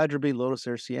a cladribine, low-dose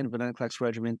Ara-C, and venetoclax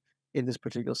regimen in this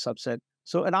particular subset?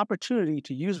 So an opportunity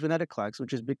to use venetoclax,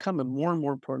 which has become a more and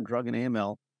more important drug in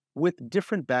AML, with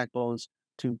different backbones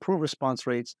to improve response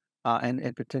rates and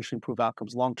potentially improve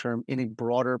outcomes long-term in a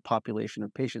broader population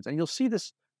of patients. And you'll see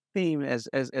this theme as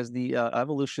the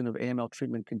evolution of AML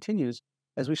treatment continues,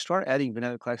 as we start adding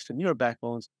venetoclax to newer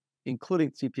backbones,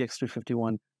 including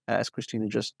CPX-351, as Christina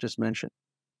just mentioned.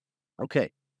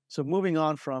 Okay, so moving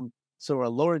on from a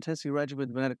lower intensity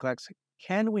regimen with venetoclax,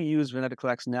 can we use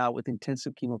venetoclax now with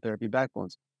intensive chemotherapy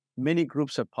backbones? Many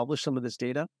groups have published some of this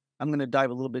data. I'm going to dive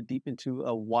a little bit deep into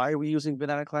why we're using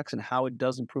venetoclax and how it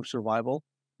does improve survival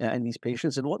in these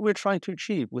patients and what we're trying to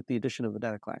achieve with the addition of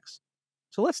venetoclax.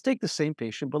 So let's take the same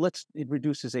patient, but let's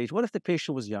reduce his age. What if the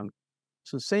patient was young?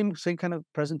 So same kind of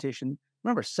presentation.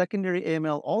 Remember, secondary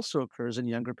AML also occurs in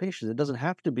younger patients. It doesn't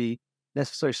have to be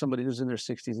necessarily somebody who's in their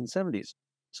 60s and 70s.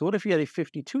 So what if you had a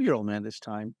 52-year-old man this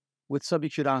time with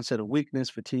subacute onset of weakness,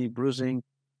 fatigue, bruising,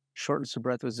 shortness of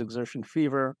breath with exertion,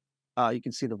 fever? You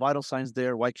can see the vital signs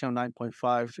there, white count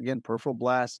 9.5, again, peripheral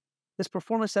blast. His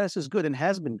performance status is good and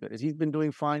has been good. He's been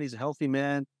doing fine. He's a healthy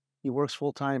man. He works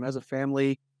full-time, has a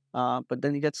family, but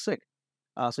then he gets sick.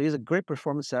 So he has a great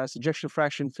performance status. Ejection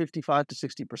fraction 55 to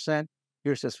 60%.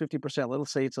 Here it says 50%.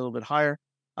 Let's say it's a little bit higher.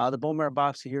 The bone marrow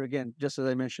biopsy here, again, just as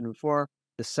I mentioned before,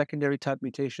 the secondary type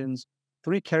mutations,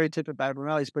 3 karyotypic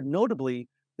abnormalities, but notably,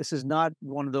 this is not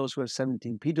one of those who have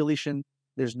 17p deletion.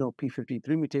 There's no p53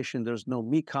 mutation. There's no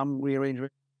MECOM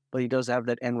rearrangement, but he does have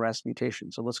that NRAS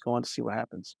mutation. So let's go on to see what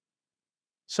happens.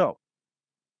 So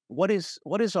what is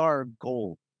our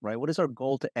goal, right? What is our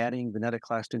goal to adding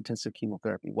venetoclax to intensive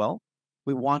chemotherapy? Well,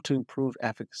 we want to improve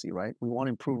efficacy, right? We want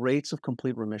to improve rates of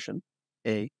complete remission,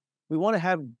 A. We want to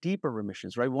have deeper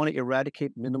remissions, right? We want to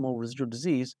eradicate minimal residual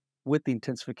disease with the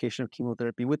intensification of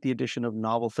chemotherapy, with the addition of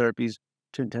novel therapies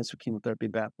to intensive chemotherapy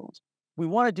backbones. We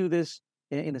want to do this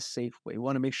in a safe way. We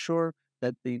want to make sure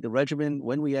that the regimen,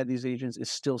 when we add these agents, is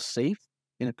still safe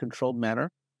in a controlled manner,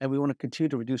 and we want to continue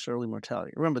to reduce early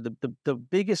mortality. Remember, the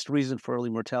biggest reason for early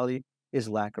mortality is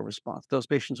lack of response. Those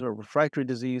patients who are refractory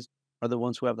disease are the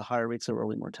ones who have the higher rates of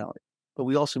early mortality. But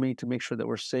we also need to make sure that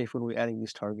we're safe when we're adding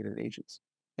these targeted agents.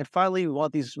 And finally, we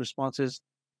want these responses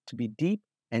to be deep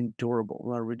and durable.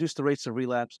 We want to reduce the rates of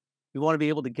relapse. We want to be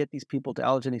able to get these people to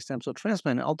allogeneic stem cell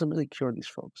transplant and ultimately cure these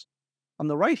folks. On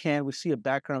the right hand, we see a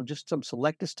background of just some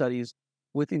selected studies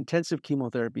with intensive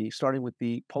chemotherapy, starting with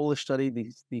the Polish study,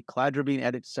 the cladribine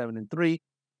added 7 and 3,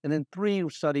 and then 3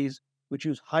 studies which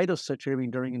use high-dose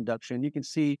cytarabine during induction. You can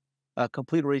see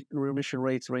complete remission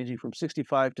rates ranging from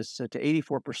 65 to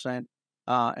 84%,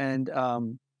 and a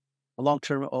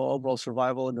long-term overall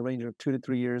survival in the range of 2 to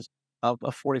 3 years of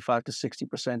 45 to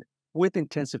 60% with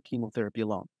intensive chemotherapy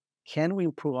alone. Can we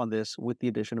improve on this with the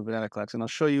addition of venetoclax? And I'll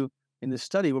show you in this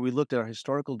study where we looked at our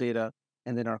historical data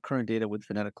and then our current data with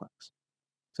venetoclax.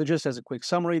 So just as a quick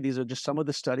summary, these are just some of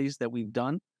the studies that we've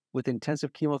done with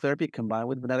intensive chemotherapy combined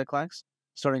with venetoclax,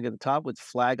 starting at the top with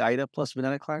FLAG-IDA plus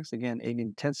venetoclax, again, an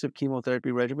intensive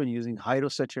chemotherapy regimen using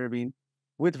high-dose cytarabine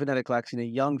with venetoclax in a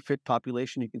young, fit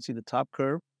population. You can see the top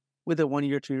curve with a 1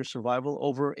 year, 2 year survival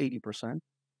over 80%.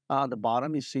 On the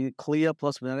bottom, you see CLIA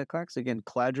plus venetoclax, again,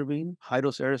 cladribine,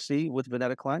 high-dose Ara-C with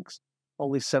venetoclax,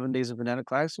 only 7 days of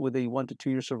venetoclax with a 1 to 2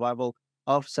 year survival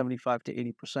of 75 to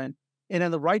 80%. And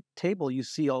on the right table, you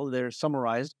see all there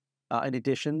summarized. In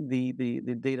addition, the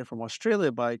data from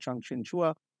Australia by Changqing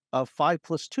Chua of 5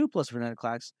 plus 2 plus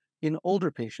venetoclax in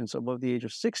older patients above the age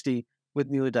of 60 with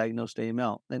newly diagnosed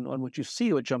AML. And on what you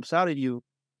see, what jumps out at you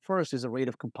first is a rate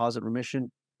of composite remission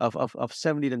of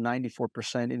 70 to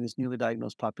 94% in this newly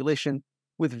diagnosed population,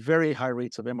 with very high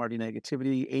rates of MRD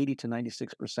negativity, 80 to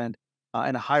 96%,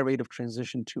 and a high rate of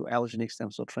transition to allogeneic stem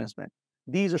cell transplant.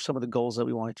 These are some of the goals that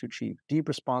we wanted to achieve: deep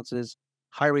responses,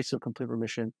 high rates of complete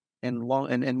remission, and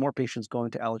more patients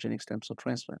going to allogeneic stem cell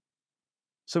transplant.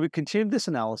 So we continued this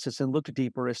analysis and looked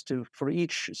deeper as to, for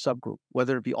each subgroup,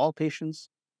 whether it be all patients,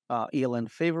 ELN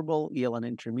favorable, ELN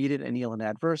intermediate, and ELN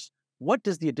adverse, what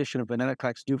does the addition of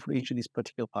venetoclax do for each of these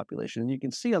particular populations? And you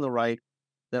can see on the right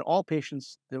that all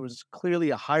patients, there was clearly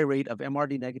a high rate of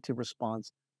MRD negative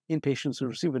response in patients who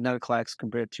received venetoclax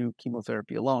compared to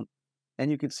chemotherapy alone.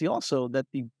 And you can see also that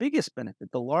the biggest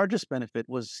benefit, the largest benefit,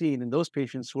 was seen in those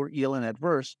patients who were ELN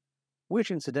adverse,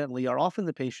 which incidentally are often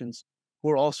the patients who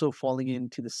are also falling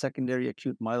into the secondary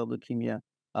acute myeloid leukemia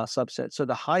subset. So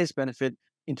the highest benefit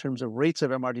in terms of rates of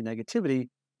MRD negativity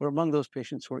were among those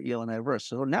patients who are ELN adverse.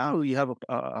 So now you have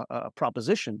a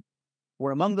proposition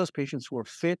where among those patients who are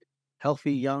fit,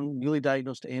 healthy, young, newly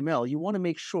diagnosed AML, you want to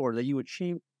make sure that you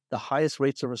achieve the highest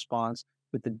rates of response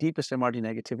with the deepest MRD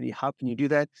negativity. How can you do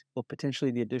that? Well, potentially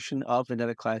the addition of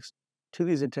venetoclax to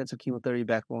these intensive chemotherapy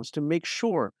backbones to make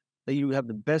sure that you have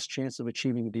the best chance of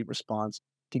achieving a deep response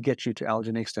to get you to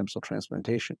allogeneic stem cell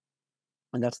transplantation.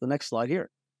 And that's the next slide here.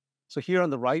 So here on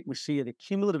the right, we see the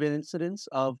cumulative incidence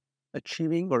of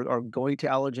achieving or going to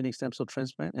allogeneic stem cell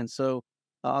transplant. And so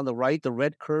on the right, the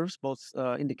red curves both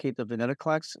indicate the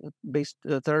venetoclax-based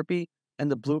therapy, and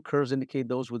the blue curves indicate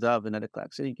those without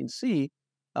venetoclax. And you can see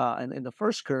in the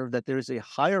first curve that there is a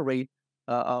higher rate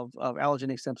of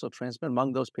allogeneic stem cell transplant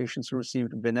among those patients who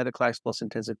received venetoclax plus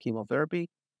intensive chemotherapy,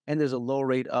 and there's a low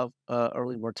rate of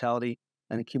early mortality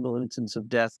and a cumulative incidence of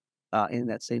death in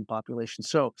that same population.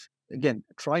 So again,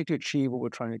 trying to achieve what we're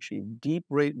trying to achieve: deep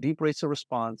rates of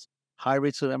response, high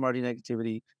rates of MRD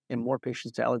negativity, and more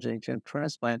patients to allogeneic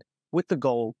transplant, with the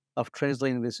goal of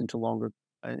translating this into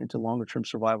longer-term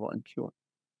survival and cure.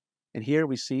 And here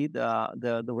we see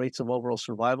the rates of overall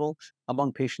survival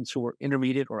among patients who were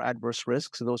intermediate or adverse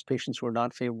risk, so those patients who are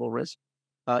not favorable risk.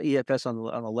 EFS on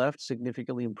the left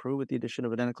significantly improved with the addition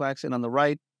of venetoclax, and on the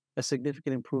right, a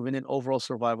significant improvement in overall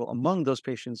survival among those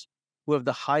patients who have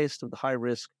the highest of the high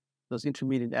risk, those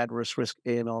intermediate adverse risk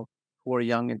AML, who are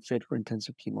young and fit for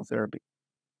intensive chemotherapy.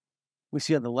 We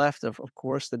see on the left, of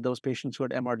course, that those patients who are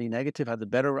MRD negative had the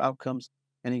better outcomes.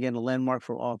 And again, a landmark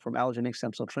from allogeneic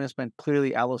stem cell transplant.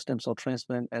 Clearly, allo stem cell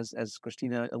transplant, as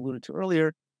Christina alluded to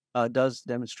earlier, does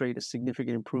demonstrate a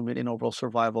significant improvement in overall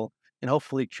survival and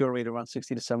hopefully cure rate around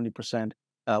 60 to 70%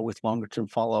 with longer-term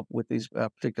follow-up with these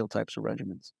particular types of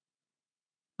regimens.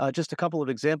 Just a couple of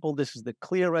examples. This is the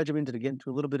CLEAR regimen to get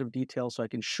into a little bit of detail so I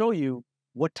can show you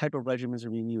what type of regimens are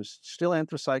being used. Still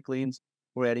anthracyclines.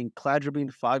 We're adding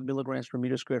cladribine 5 milligrams per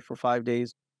meter squared for 5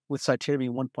 days with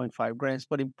cytarabine 1.5 grams.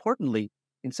 But importantly,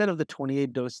 instead of the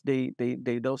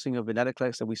 28-day dosing of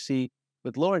venetoclax that we see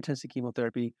with lower intensity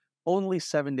chemotherapy, only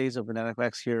 7 days of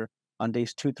venetoclax here on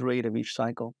days 2 through 8 of each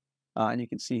cycle. And you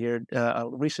can see here a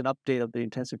recent update of the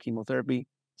intensive chemotherapy,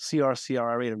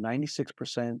 CR/CRi rate of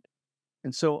 96%.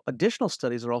 And so additional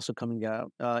studies are also coming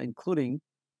out, including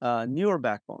newer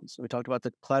backbones. We talked about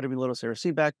the cladribine low-dose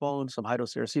ARC backbone, some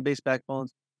high-dose ARC-based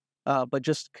backbones. But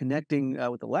just connecting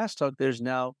with the last talk, there's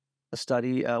now a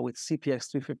study with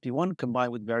CPX-351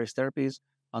 combined with various therapies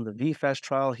on the VFAST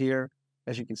trial here.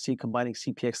 As you can see, combining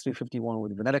CPX-351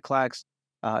 with venetoclax,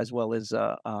 as well as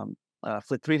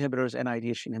FLT3 inhibitors and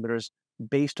IDH inhibitors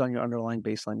based on your underlying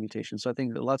baseline mutation. So I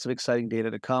think lots of exciting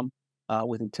data to come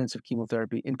with intensive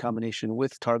chemotherapy in combination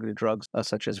with targeted drugs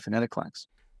such as venetoclax.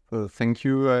 So thank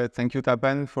you,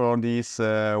 Tapan, for this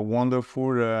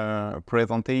wonderful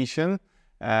presentation.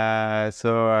 We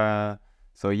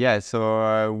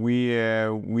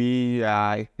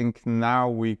I think now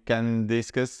we can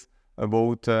discuss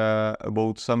about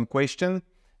some questions.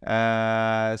 We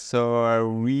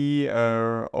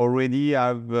already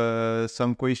have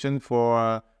some questions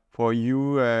for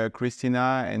you,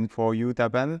 Christina, and for you,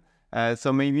 Tapan.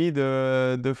 So maybe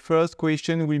the first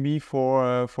question will be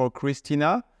for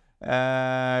Christina.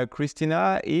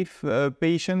 Christina, if a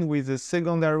patient with a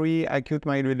secondary acute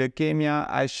myeloid leukemia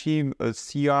achieves a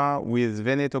CR with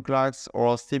venetoclax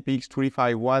or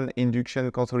CPX-351 induction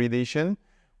consolidation,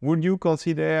 would you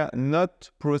consider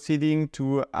not proceeding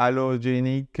to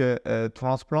allogenic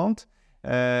transplant?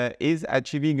 Is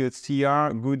achieving a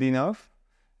CR good enough?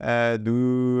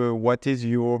 What is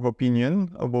your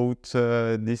opinion about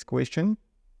this question?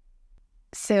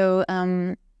 So,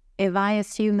 if I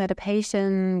assume that a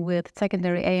patient with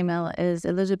secondary AML is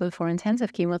eligible for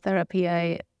intensive chemotherapy,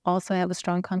 I also have a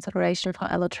strong consideration for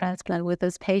allotransplant with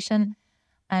this patient.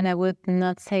 And I would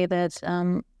not say that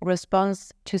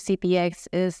response to CPX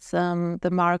is the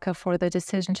marker for the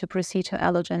decision to proceed to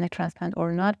allogenic transplant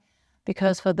or not,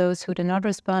 because for those who do not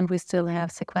respond, we still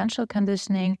have sequential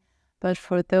conditioning. But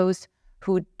for those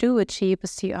who do achieve a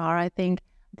CR, I think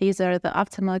these are the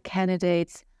optimal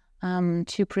candidates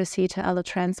to proceed to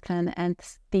allotransplant. And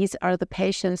these are the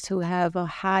patients who have a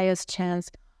highest chance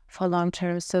for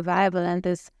long-term survival. And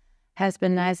this has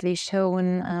been nicely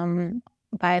shown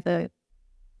by the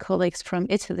colleagues from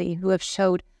Italy who have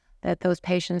showed that those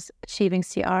patients achieving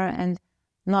CR and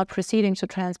not proceeding to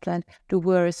transplant do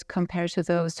worse compared to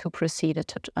those who proceeded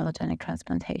to allogenic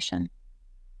transplantation.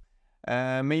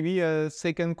 Maybe a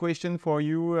second question for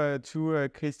you to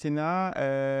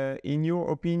Christina. In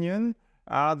your opinion,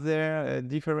 are there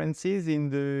differences in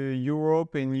the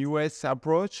Europe and US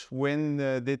approach when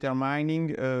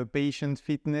determining patient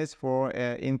fitness for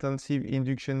intensive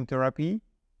induction therapy?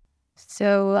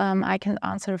 So I can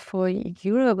answer for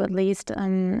Europe at least.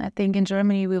 I think in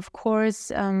Germany we of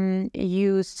course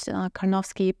used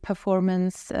Karnofsky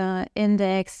Performance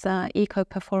Index, ECOG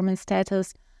performance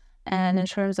status, and in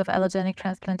terms of allogenic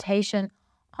transplantation,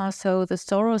 also the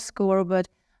Soros score. But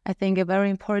I think a very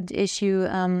important issue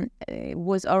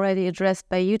was already addressed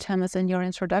by you, Thomas, in your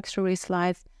introductory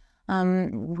slides.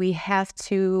 We have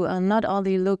to not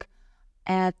only look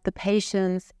at the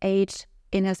patient's age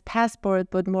in his passport,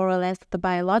 but more or less the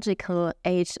biological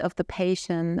age of the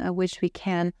patient, which we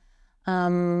can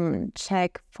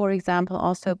check, for example,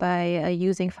 also by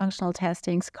using functional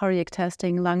testings, cardiac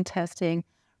testing, lung testing,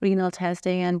 renal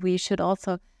testing. And we should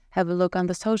also have a look on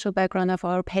the social background of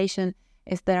our patient.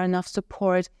 Is there enough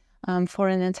support for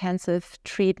an intensive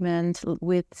treatment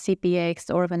with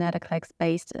CPX or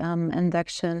venetoclax-based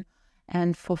induction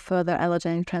and for further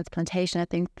allogenic transplantation? I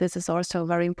think this is also a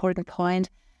very important point.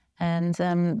 And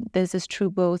this is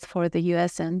true both for the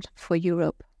US and for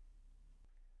Europe.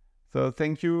 So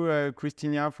thank you,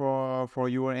 Christina, for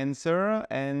your answer.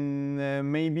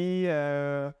 And maybe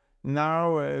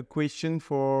now a question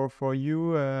for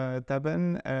you,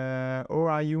 Taban. How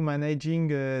are you managing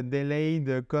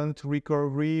delayed count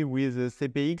recovery with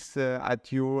CPX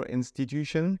at your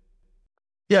institution?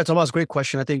 Yeah, Thomas, great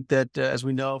question. I think that as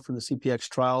we know from the CPX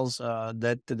trials,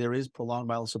 that there is prolonged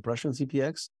myelosuppression in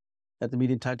CPX, that the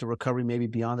median time to recovery may be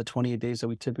beyond the 28 days that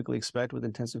we typically expect with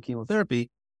intensive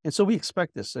chemotherapy. And so we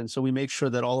expect this. And so we make sure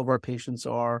that all of our patients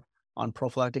are on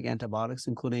prophylactic antibiotics,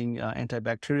 including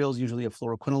antibacterials, usually a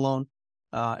fluoroquinolone,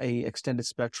 a extended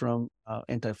spectrum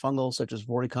antifungal such as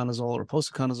voriconazole or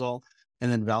posaconazole,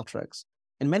 and then Valtrex.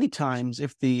 And many times,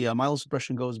 if the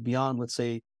myelosuppression goes beyond, let's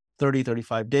say, 30,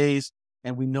 35 days,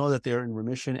 and we know that they're in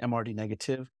remission, MRD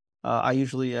negative, I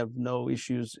usually have no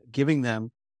issues giving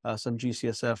them some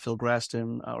G-CSF,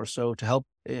 filgrastim or so to help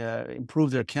improve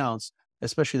their counts,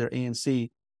 especially their ANC,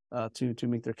 to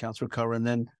make their counts recover, and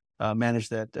then manage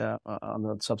that on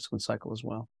the subsequent cycle as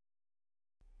well.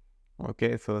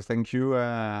 Okay, so thank you.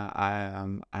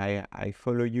 I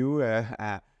follow you.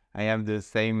 I have the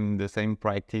same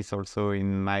practice also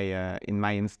in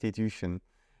my institution.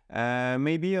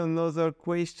 Maybe another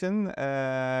question.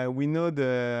 We know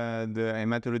the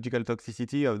hematological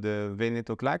toxicity of the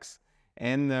venetoclax.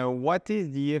 And what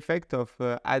is the effect of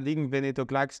adding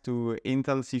venetoclax to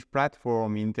intensive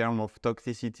platform in terms of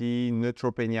toxicity,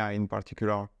 neutropenia in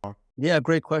particular? Yeah,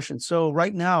 great question. So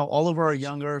right now, all of our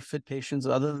younger fit patients,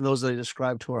 other than those that I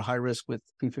described who are high risk with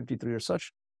P53 or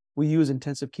such, we use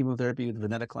intensive chemotherapy with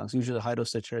venetoclax, usually a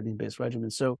high-dose cytarabine-based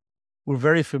regimen. So we're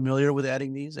very familiar with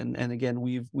adding these. And again,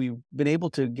 we've been able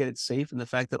to get it safe in the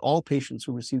fact that all patients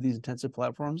who receive these intensive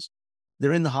platforms,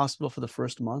 they're in the hospital for the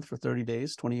first month for 30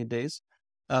 days, 28 days.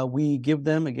 We give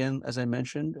them, again, as I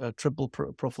mentioned, triple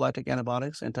prophylactic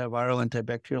antibiotics, antiviral,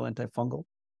 antibacterial, antifungal.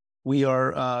 We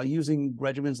are using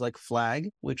regimens like FLAG,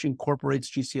 which incorporates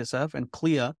G-CSF, and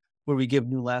CLIA, where we give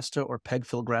Neulasta or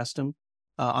pegfilgrastim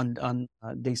on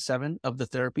day 7 of the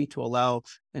therapy to allow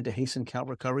and to hasten count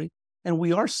recovery. And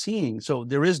we are seeing, so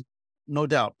there is no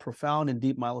doubt, profound and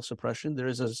deep myelosuppression. There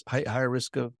is a higher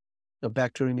risk of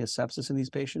bacteremia sepsis in these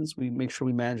patients. We make sure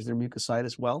we manage their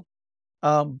mucositis well.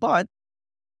 But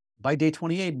by day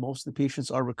 28, most of the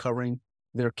patients are recovering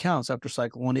their counts after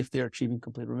cycle 1 if they're achieving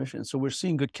complete remission. So we're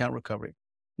seeing good count recovery.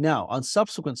 Now, on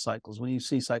subsequent cycles, when you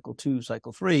see cycle 2,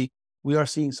 cycle 3, we are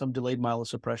seeing some delayed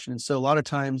myelosuppression. And so a lot of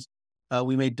times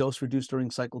we may dose reduce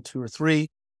during cycle 2 or 3.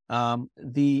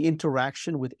 The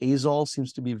interaction with azole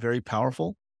seems to be very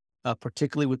powerful,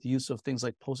 particularly with the use of things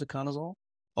like posaconazole.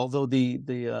 Although the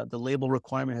label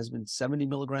requirement has been 70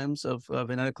 milligrams of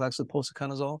venetoclax with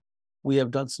posaconazole, we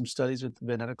have done some studies with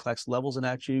venetoclax levels and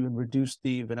actually even reduced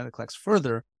the venetoclax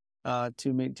further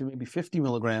to maybe 50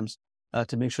 milligrams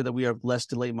to make sure that we have less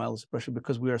delayed myelosuppression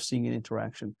because we are seeing an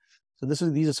interaction. So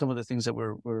these are some of the things that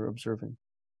we're observing.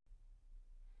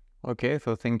 Okay,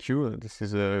 so thank you. This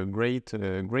is a great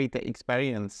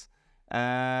experience.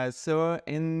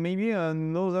 And maybe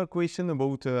another question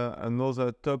about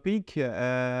another topic.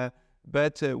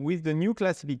 But with the new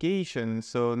classification,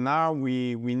 so now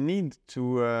we need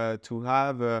to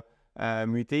have a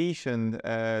mutation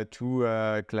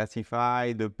to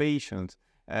classify the patient.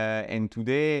 And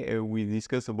today we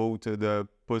discuss about the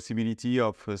possibility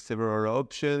of several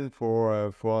options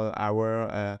for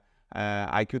our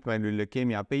acute myeloid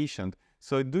leukemia patient.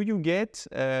 So do you get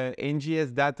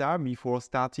NGS data before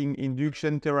starting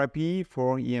induction therapy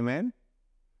for AML?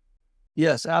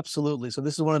 Yes, absolutely. So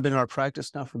this has been in our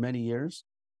practice now for many years.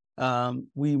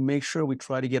 We make sure we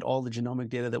try to get all the genomic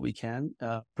data that we can,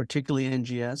 particularly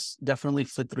NGS, definitely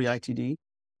FLT3 ITD,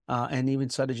 and even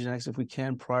cytogenetics if we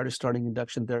can prior to starting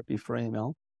induction therapy for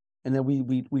AML. And then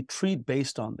we treat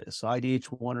based on this. So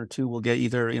IDH1 or 2 will get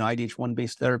either IDH1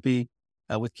 based therapy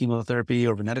with chemotherapy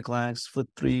or venetoclax.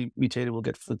 FLT3 mutated will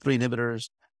get FLT3 inhibitors.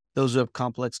 Those who have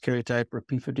complex karyotype or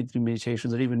P53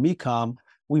 mutations, or even MECOM,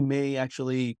 we may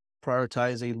actually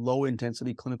prioritize a low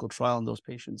intensity clinical trial in those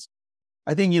patients.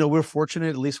 I think, we're fortunate,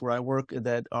 at least where I work,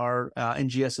 that our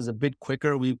NGS is a bit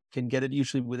quicker. We can get it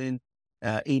usually within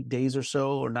 8 days or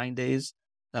so, or 9 days,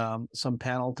 some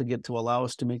panel to allow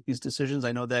us to make these decisions.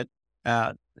 I know that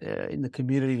in the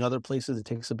community and other places, it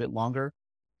takes a bit longer.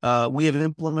 We have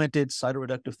implemented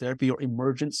cytoreductive therapy or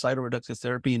emergent cytoreductive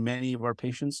therapy in many of our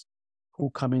patients who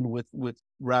come in with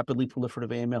rapidly proliferative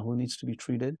AML who needs to be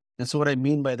treated. And so what I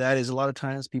mean by that is a lot of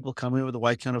times people come in with a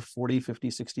white count of 40,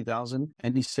 50, 60,000,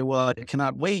 and you say, well, I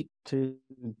cannot wait to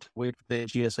wait for the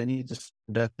NGS. I need to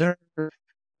start there.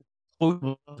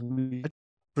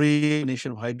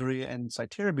 Combination of hydroxyurea and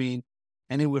cytarabine,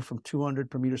 anywhere from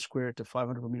 200 per meter squared to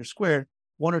 500 per meter squared,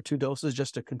 1 or 2 doses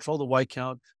just to control the white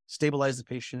count, stabilize the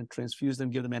patient, transfuse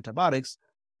them, give them antibiotics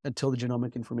until the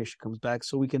genomic information comes back.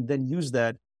 So we can then use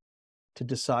that to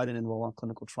decide and enroll on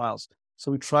clinical trials.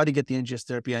 So we try to get the NGS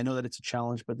therapy. I know that it's a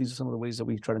challenge, but these are some of the ways that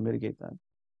we try to mitigate that.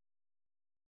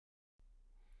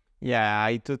 Yeah,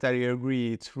 I totally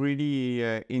agree. It's really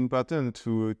important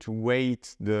to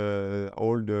wait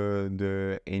all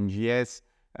the NGS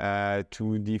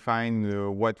to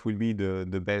define what will be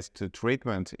the best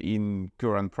treatment in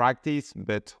current practice,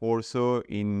 but also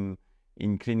in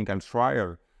clinical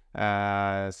trial.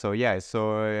 In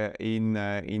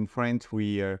France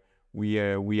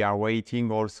we are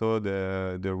waiting also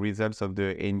the results of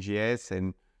the NGS,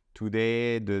 and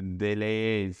today the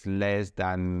delay is less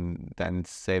than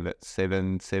 7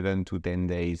 to 10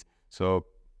 days. So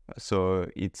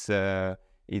it's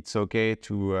okay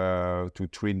to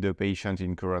treat the patient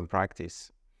in current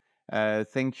practice.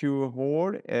 Thank you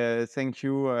all. Thank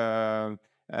you,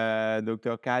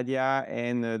 Dr. Kadia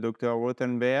and Dr.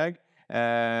 Rothenberg,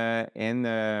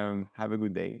 and have a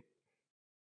good day.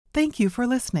 Thank you for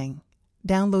listening.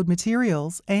 Download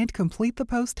materials and complete the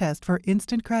post-test for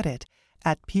instant credit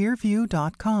at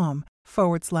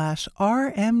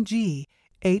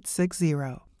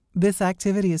peerview.com/RMG860. This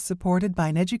activity is supported by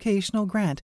an educational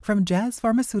grant from Jazz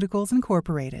Pharmaceuticals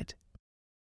Incorporated.